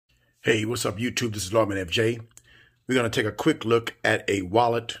Hey, what's up, YouTube? This is 𝐷𝐿𝐼𝐿 FJ. We're going to take a quick look at a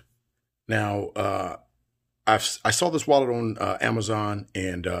wallet. Now, I saw this wallet on Amazon,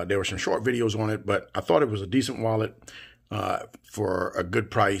 and there were some short videos on it, but I thought it was a decent wallet for a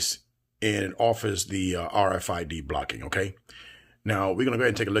good price, and it offers the RFID blocking, okay? Now, we're going to go ahead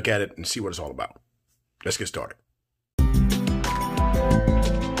and take a look at it and see what it's all about. Let's get started.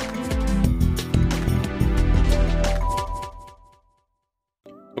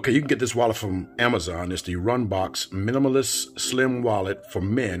 Okay, you can get this wallet from Amazon. It's the Runbox Minimalist Slim Wallet for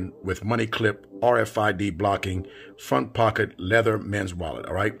men with money clip, RFID blocking, front pocket, leather men's wallet,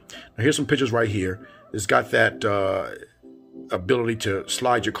 all right? Now, here's some pictures right here. It's got that ability to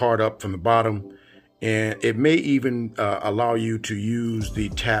slide your card up from the bottom, and it may even allow you to use the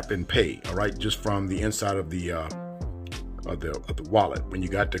tap and pay, all right, just from the inside of the wallet. When you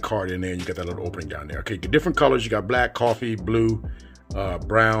got the card in there and you got that little opening down there. Okay, different colors. You got black, coffee, blue,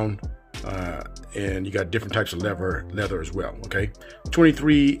 brown, and you got different types of leather as well. Okay,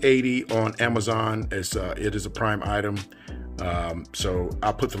 $23.80 on Amazon. It is a prime item, so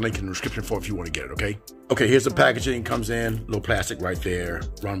I'll put the link in the description for if you want to get it. Okay, here's the packaging. Comes in little plastic right there,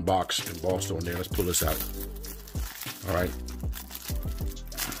 Runbox embossed on there. Let's pull this out. All right,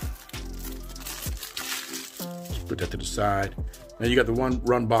 let's put that to the side. Now you got the one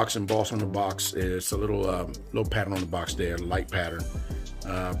Runbox embossed on the box. It's a little pattern on the box there, light pattern,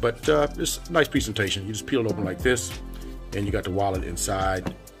 but it's a nice presentation. You just peel it open like this, and you got the wallet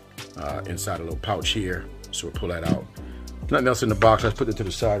inside a little pouch here. So we'll pull that out. Nothing else in the box. Let's put it to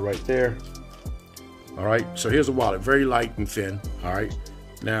the side right there. All right. So here's the wallet, very light and thin. All right.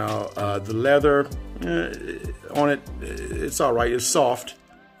 Now the leather on it, it's all right. It's soft,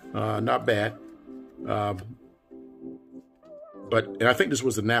 not bad. And I think this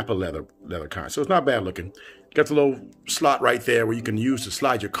was the Napa leather kind, so it's not bad looking. Got the little slot right there where you can use to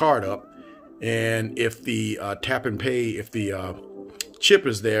slide your card up, and if the tap and pay, if the chip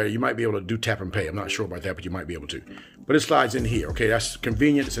is there, you might be able to do tap and pay. I'm not sure about that, but you might be able to. But it slides in here. Okay, that's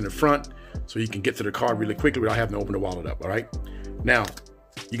convenient. It's in the front, so you can get to the card really quickly without having to open the wallet up. All right. Now,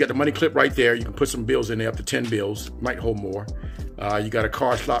 you got the money clip right there. You can put some bills in there, up to 10 bills. Might hold more. You got a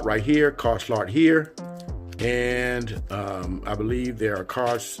card slot right here, card slot here. And I believe there are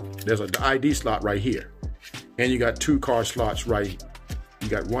cards. There's an ID slot right here, and you got two card slots right. You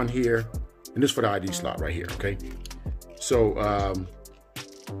got one here, and this for the ID slot right here. Okay, so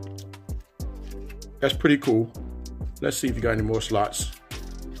that's pretty cool. Let's see if you got any more slots.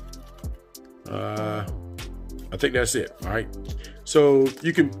 I think that's it. All right, so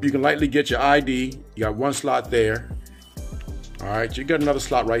you can lightly get your ID. You got one slot there. All right, you got another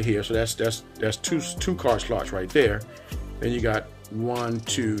slot right here, so that's two card slots right there. Then you got 1,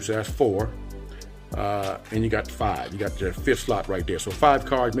 2, so that's 4, and you got 5. You got the 5th slot right there. So 5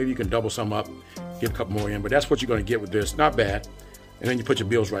 cards. Maybe you can double some up, get a couple more in, but that's what you're going to get with this. Not bad. And then you put your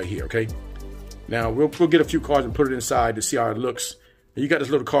bills right here. Okay. Now we'll get a few cards and put it inside to see how it looks. And you got this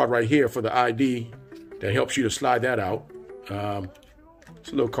little card right here for the ID that helps you to slide that out.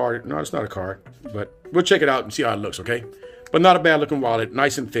 It's a little card. No, it's not a card, but we'll check it out and see how it looks. Okay. But not a bad looking wallet,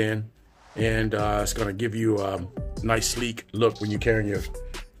 nice and thin, and it's going to give you a nice sleek look when you're carrying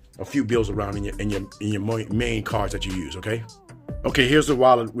a few bills around in your main cards that you use. Okay, here's the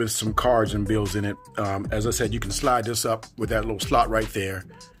wallet with some cards and bills in it. As I said, you can slide this up with that little slot right there,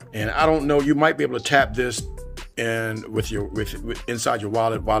 and I don't know, you might be able to tap this and with inside your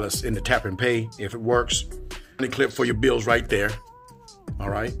wallet while it's in the tap and pay if it works. And a clip for your bills right there. All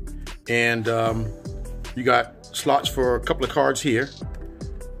right, and you got slots for a couple of cards here,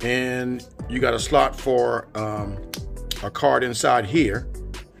 and you got a slot for a card inside here,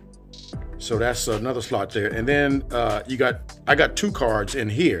 so that's another slot there. And then I got 2 cards in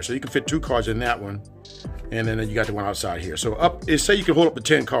here, so you can fit 2 cards in that one, and then you got the one outside here. So say you can hold up to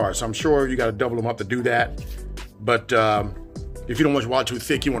 10 cards, so I'm sure you got to double them up to do that. But if you don't want your wallet too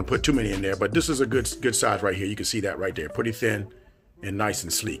thick, you want to put too many in there. But this is a good size right here. You can see that right there, pretty thin and nice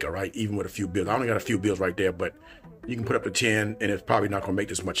and sleek. All right, even with a few bills. I only got a few bills right there, but you can put up to 10, and it's probably not going to make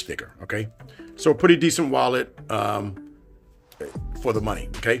this much thicker. Okay, so a pretty decent wallet for the money.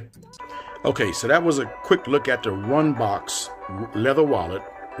 Okay, so that was a quick look at the Runbox leather wallet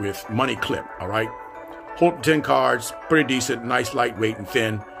with money clip. All right, hold up 10 cards, pretty decent, nice, lightweight and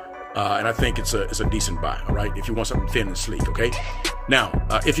thin, and I think it's a decent buy. All right, if you want something thin and sleek. Okay, now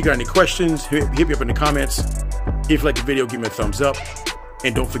if you got any questions, hit me up in the comments. If you like the video, give me a thumbs up.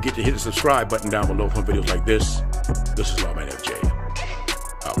 And don't forget to hit the subscribe button down below for videos like this. This is 𝐷𝐿𝐼𝐿 FJ.